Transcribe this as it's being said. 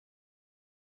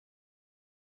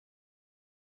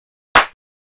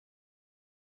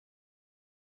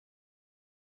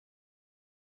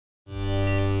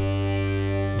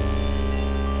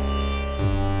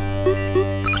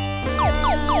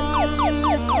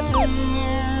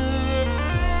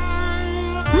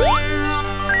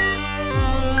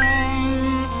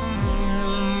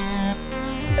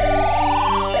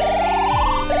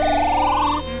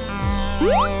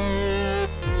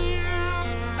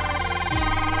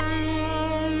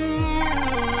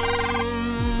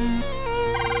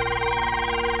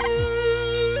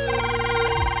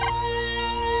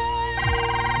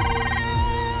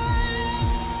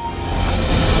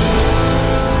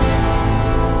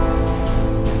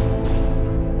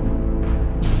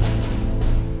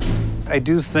I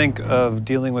do think of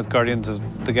dealing with Guardians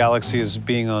of the Galaxy as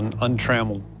being on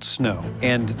untrammeled snow.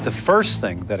 And the first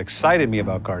thing that excited me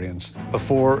about Guardians,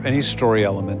 before any story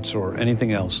elements or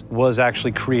anything else, was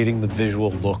actually creating the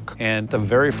visual look. And the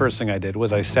very first thing I did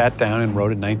was I sat down and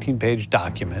wrote a 19-page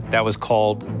document that was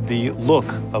called The Look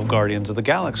of Guardians of the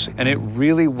Galaxy. And it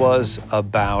really was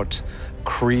about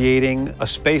creating a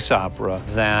space opera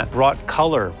that brought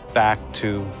color back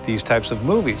to these types of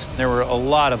movies. There were a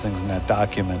lot of things in that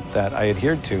document that I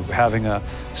adhered to, having a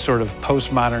sort of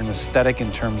postmodern aesthetic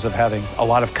in terms of having a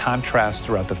lot of contrast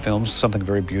throughout the films, something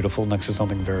very beautiful next to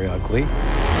something very ugly.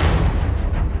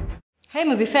 Hey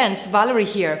movie fans, Valerie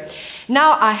here.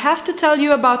 Now I have to tell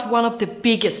you about one of the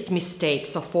biggest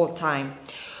mistakes of all time.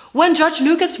 When George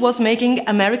Lucas was making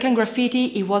American Graffiti,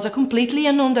 he was a completely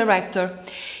unknown director.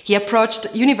 He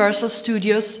approached Universal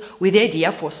Studios with the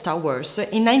idea for Star Wars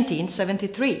in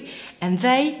 1973, and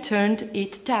they turned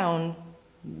it down.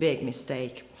 Big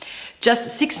mistake. Just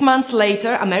 6 months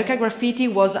later, American Graffiti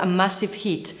was a massive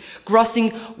hit,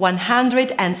 grossing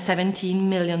 $117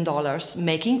 million,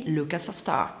 making Lucas a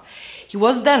star. He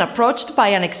was then approached by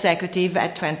an executive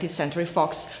at 20th Century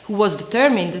Fox who was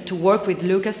determined to work with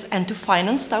Lucas and to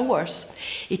finance Star Wars.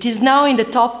 It is now in the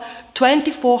top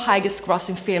 24 highest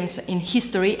grossing films in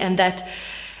history, and that,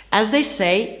 as they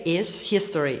say, is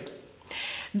history.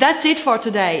 That's it for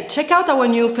today. Check out our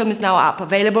new Film Is Now app,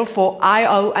 available for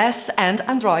iOS and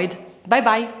Android. Bye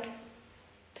bye!